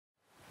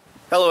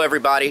Hello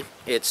everybody,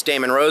 it's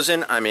Damon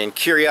Rosen. I'm in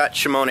Kiryat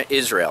Shimona,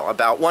 Israel,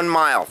 about 1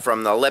 mile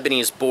from the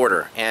Lebanese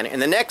border. And in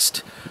the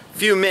next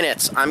few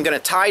minutes, I'm going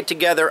to tie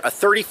together a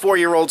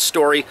 34-year-old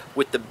story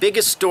with the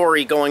biggest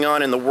story going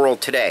on in the world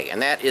today,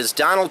 and that is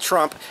Donald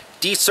Trump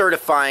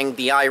decertifying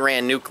the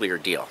Iran nuclear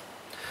deal.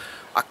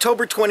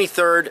 October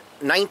 23rd,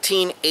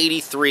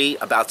 1983,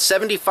 about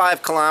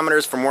 75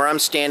 kilometers from where I'm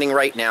standing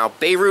right now,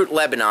 Beirut,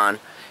 Lebanon,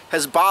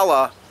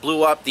 Hezbollah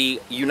blew up the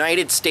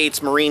United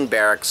States Marine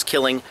barracks,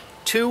 killing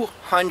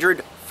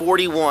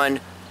 241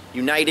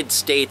 United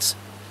States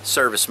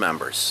service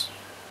members.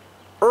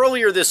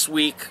 Earlier this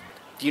week,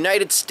 the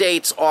United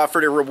States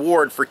offered a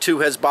reward for 2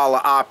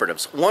 Hezbollah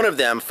operatives. One of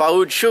them,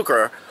 Fouad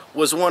Shukr,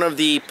 was one of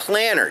the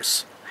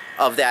planners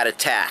of that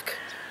attack.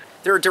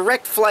 There are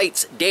direct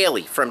flights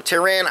daily from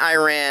Tehran,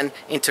 Iran,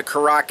 into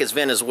Caracas,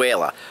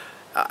 Venezuela.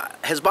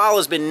 Hezbollah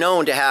has been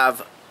known to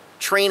have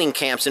training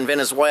camps in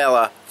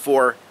Venezuela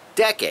for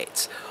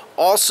decades.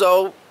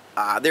 Also,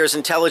 there's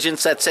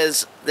intelligence that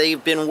says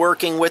they've been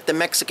working with the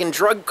Mexican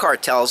drug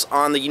cartels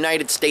on the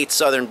United States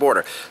southern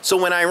border.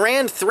 So when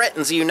Iran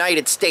threatens the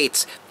United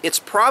States, it's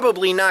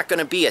probably not going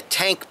to be a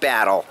tank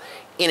battle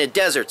in a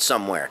desert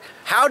somewhere.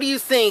 How do you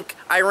think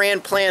Iran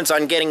plans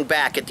on getting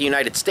back at the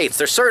United States?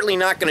 They're certainly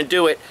not going to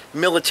do it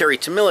military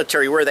to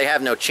military where they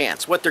have no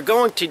chance. What they're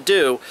going to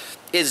do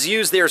is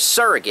use their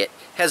surrogate,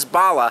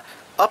 Hezbollah.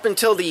 Up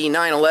until the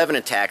 9/11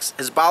 attacks,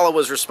 Hezbollah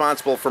was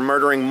responsible for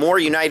murdering more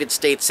United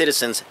States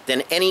citizens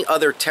than any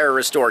other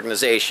terrorist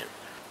organization.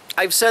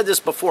 I've said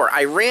this before,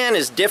 Iran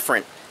is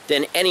different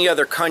than any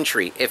other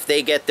country if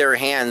they get their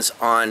hands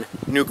on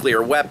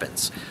nuclear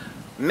weapons.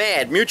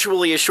 MAD,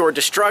 mutually assured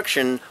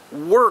destruction,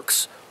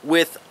 works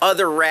with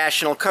other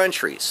rational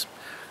countries.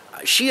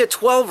 Shia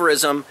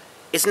Twelverism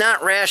is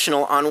not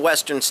rational on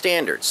Western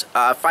standards.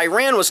 If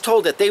Iran was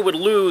told that they would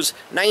lose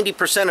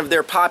 90% of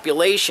their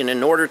population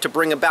in order to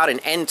bring about an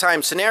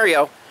end-time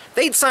scenario,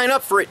 they'd sign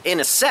up for it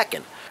in a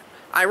second.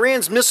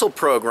 Iran's missile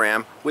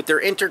program, with their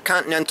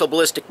intercontinental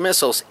ballistic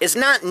missiles, is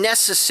not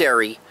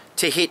necessary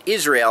to hit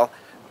Israel,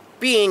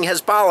 being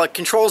Hezbollah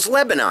controls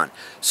Lebanon.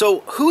 So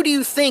who do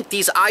you think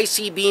these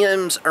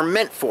ICBMs are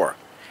meant for?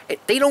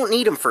 They don't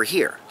need them for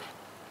here.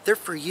 They're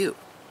for you.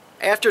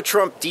 After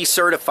Trump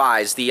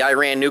decertifies the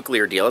Iran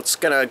nuclear deal, it's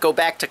going to go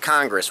back to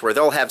Congress, where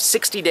they'll have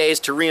 60 days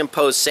to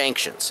reimpose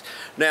sanctions.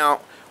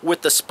 Now,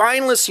 with the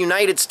spineless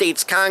United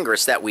States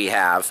Congress that we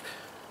have,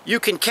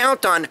 you can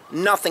count on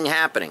nothing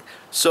happening.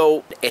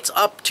 So it's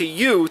up to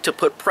you to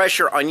put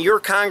pressure on your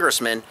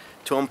congressman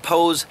to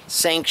impose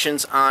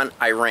sanctions on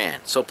Iran.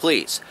 So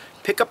please,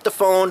 pick up the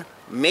phone,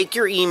 make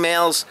your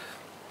emails,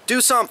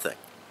 do something.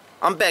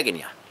 I'm begging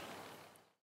you.